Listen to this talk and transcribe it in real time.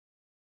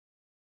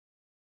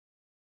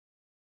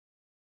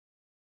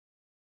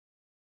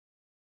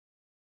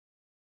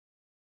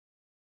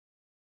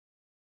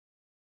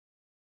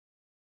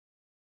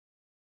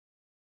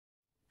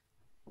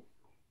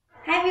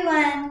Hi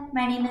everyone,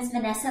 my name is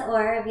Vanessa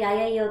Orr of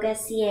Yaya Yoga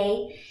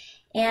CA,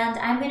 and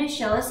I'm going to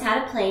show us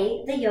how to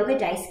play the yoga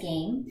dice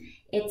game.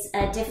 It's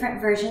a different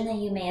version than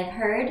you may have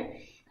heard,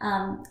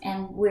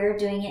 and we're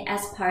doing it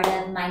as part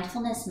of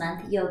Mindfulness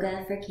Month,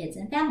 Yoga for Kids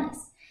and Families.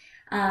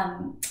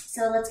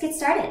 So let's get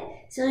started.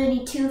 So you'll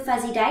need 2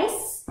 fuzzy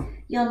dice.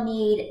 You'll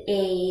need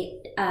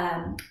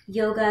a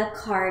yoga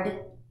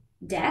card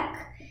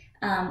deck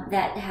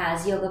that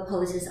has yoga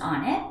poses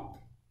on it.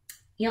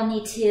 You'll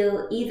need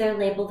to either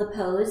label the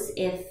pose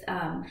if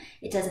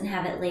it doesn't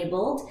have it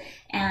labeled,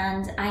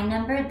 and I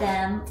numbered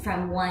them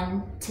from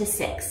 1 to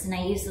 6, and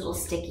I use little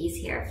stickies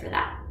here for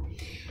that.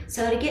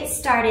 So to get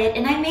started,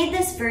 and I made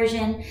this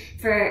version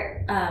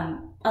for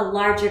a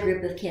larger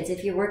group of kids,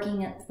 if you're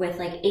working with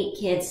like 8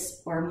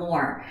 kids or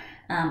more,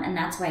 and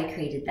that's why I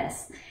created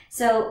this.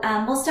 So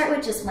we'll start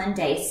with just 1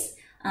 dice.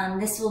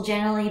 This will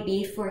generally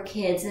be for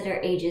kids that are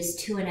ages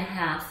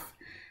 2.5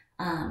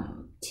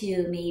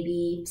 to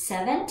maybe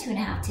 7,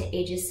 2.5 to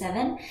ages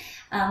 7.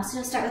 So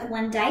we'll start with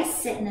 1 dice,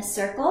 sit in a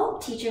circle.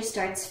 Teacher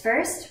starts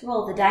first,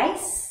 roll the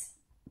dice.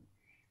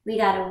 We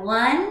got a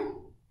 1.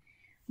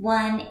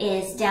 1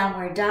 is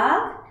downward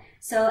dog.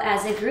 So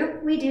as a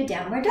group, we do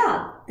downward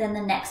dog. Then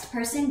the next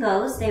person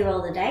goes, they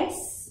roll the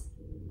dice.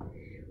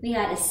 We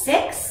got a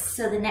 6.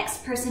 So the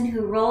next person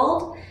who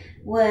rolled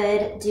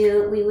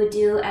we would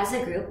do as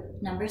a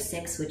group, number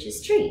 6, which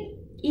is tree.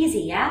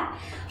 Easy, yeah?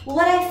 Well,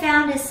 what I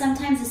found is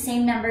sometimes the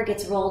same number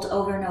gets rolled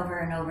over and over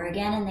and over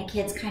again, and the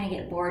kids kind of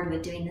get bored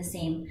with doing the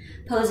same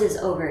poses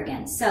over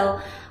again.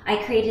 So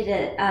I created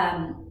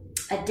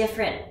a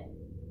different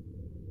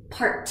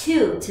part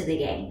 2 to the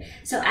game.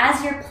 So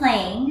as you're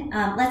playing,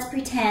 let's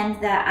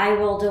pretend that I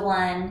rolled a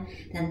 1,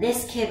 then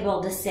this kid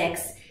rolled a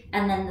 6,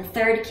 and then the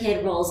third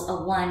kid rolls a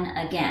 1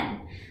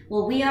 again.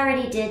 Well, we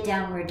already did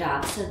downward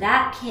dog, so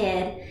that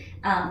kid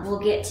will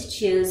get to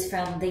choose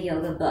from the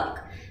yoga book.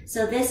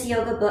 So this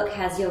yoga book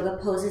has yoga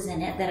poses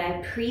in it that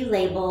I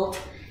pre-labeled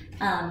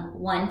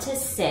 1 to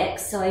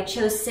 6. So I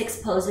chose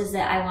 6 poses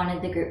that I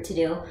wanted the group to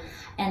do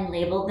and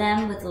labeled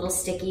them with little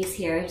stickies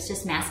here. It's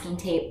just masking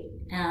tape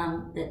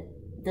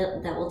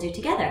that we'll do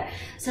together.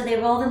 So they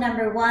roll the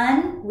number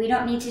 1. We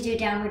don't need to do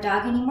downward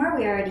dog anymore.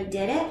 We already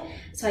did it.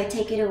 So I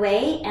take it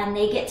away and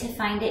they get to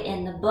find it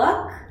in the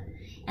book.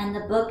 And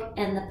the book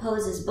and the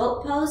pose is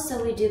boat pose.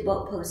 So we do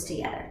boat pose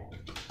together.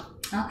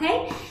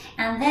 Okay,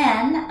 and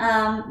then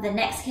the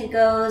next kid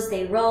goes,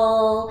 they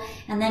roll,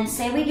 and then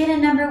say we get a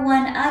number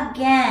 1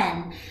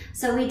 again.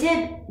 So we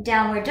did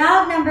downward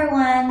dog number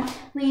 1,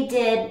 we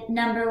did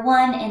number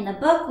 1 in the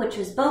book, which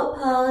was boat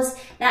pose.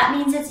 That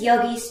means it's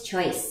Yogi's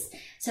choice.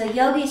 So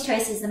Yogi's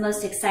choice is the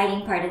most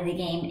exciting part of the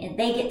game.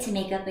 They get to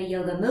make up a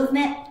yoga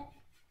movement,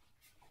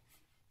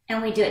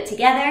 and we do it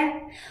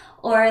together.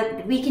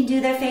 Or we can do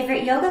their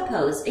favorite yoga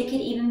pose. It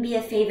could even be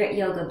a favorite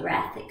yoga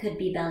breath. It could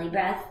be belly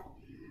breath.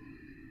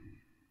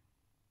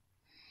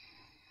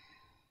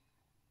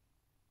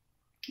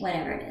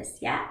 Whatever it is,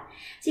 yeah?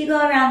 So you go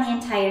around the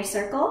entire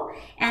circle,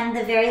 and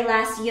the very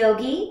last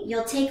yogi,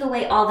 you'll take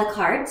away all the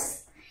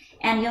cards,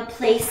 and you'll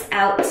place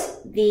out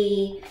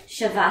the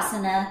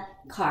Shavasana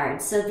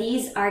cards. So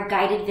these are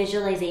guided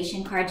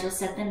visualization cards. You'll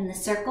set them in the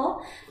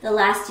circle. The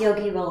last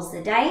yogi rolls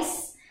the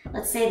dice.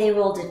 Let's say they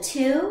rolled a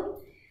 2.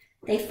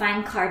 They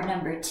find card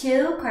number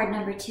 2. Card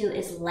number 2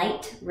 is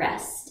light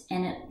rest.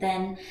 And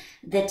then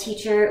the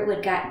teacher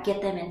would get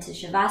them into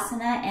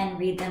Shavasana and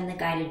read them the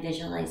guided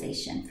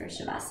visualization for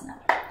Shavasana.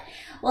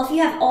 Well, if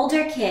you have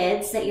older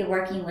kids that you're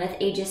working with,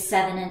 ages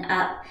 7 and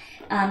up,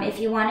 if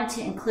you wanted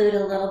to include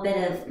a little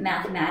bit of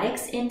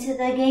mathematics into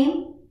the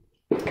game,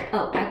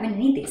 oh, I'm going to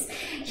need these.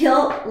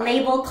 You'll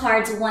label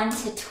cards 1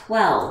 to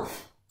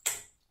 12.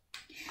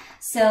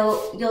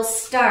 So you'll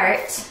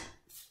start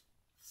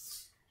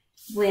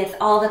with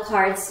all the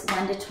cards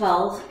 1 to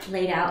 12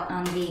 laid out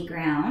on the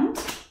ground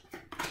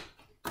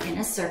in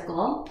a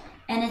circle,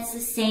 and it's the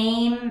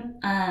same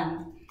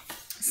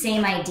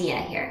idea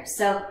here.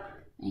 So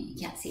you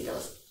can't see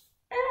those.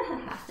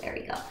 There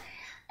we go.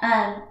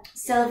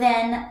 So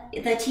then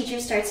the teacher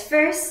starts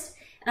first.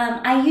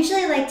 I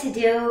usually like to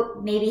do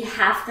maybe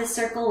half the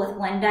circle with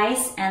 1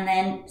 dice, and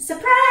then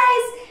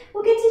surprise,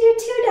 we'll get to do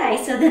 2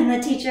 dice. So then the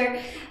teacher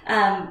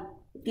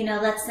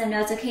lets them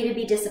know it's okay to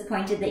be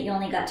disappointed that you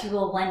only got to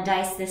roll 1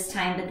 dice this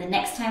time, but the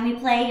next time we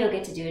play, you'll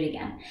get to do it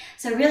again.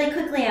 So really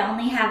quickly, I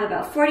only have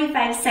about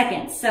 45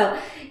 seconds. So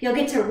you'll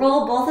get to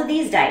roll both of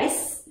these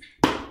dice.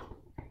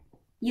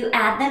 You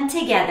add them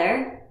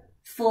together.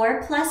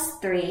 4 plus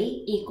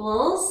 3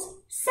 equals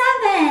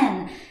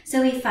 7.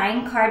 So we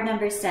find card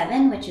number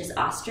 7, which is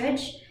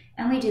ostrich,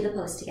 and we do the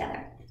pose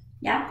together.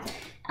 Yeah.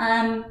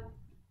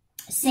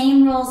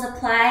 Same rules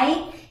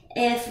apply.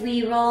 If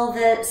we roll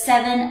the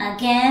 7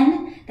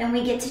 again, then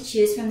we get to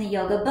choose from the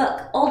yoga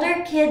book.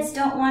 Older kids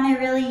don't want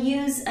to really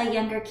use a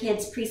younger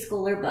kid's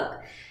preschooler book.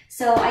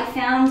 So I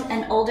found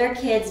an older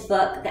kid's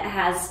book that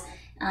has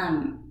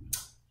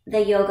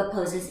the yoga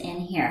poses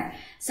in here.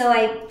 So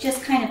I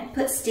just kind of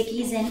put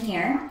stickies in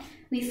here.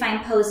 We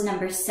find pose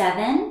number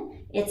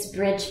 7. It's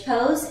bridge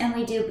pose, and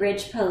we do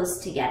bridge pose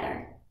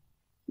together.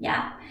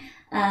 Yeah.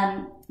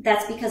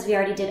 That's because we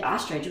already did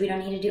ostrich. We don't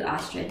need to do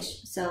ostrich.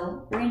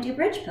 So we're going to do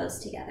bridge pose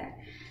together.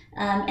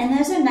 And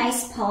there's a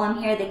nice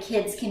poem here the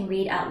kids can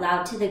read out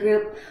loud to the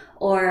group,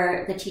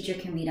 or the teacher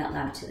can read out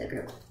loud to the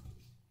group.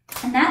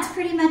 And that's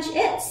pretty much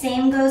it.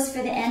 Same goes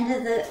for the end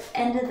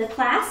of the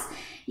class.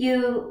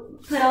 You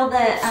put all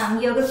the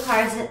yoga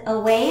cards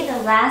away.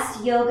 The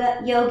last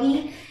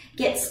yogi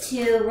gets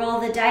to roll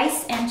the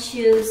dice and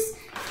choose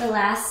the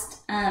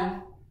last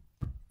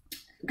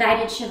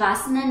guided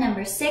shavasana,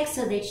 number 6.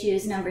 So they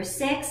choose number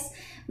 6.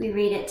 We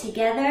read it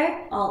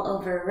together, all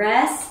over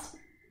rest.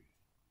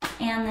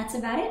 And that's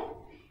about it.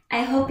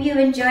 I hope you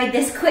enjoyed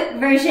this quick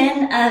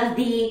version of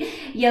the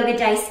yoga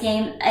dice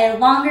game. A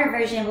longer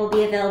version will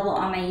be available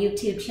on my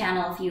YouTube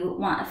channel if you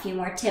want a few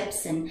more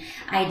tips and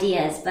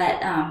ideas. But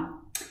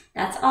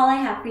that's all I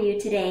have for you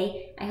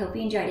today. I hope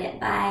you enjoyed it.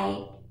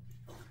 Bye.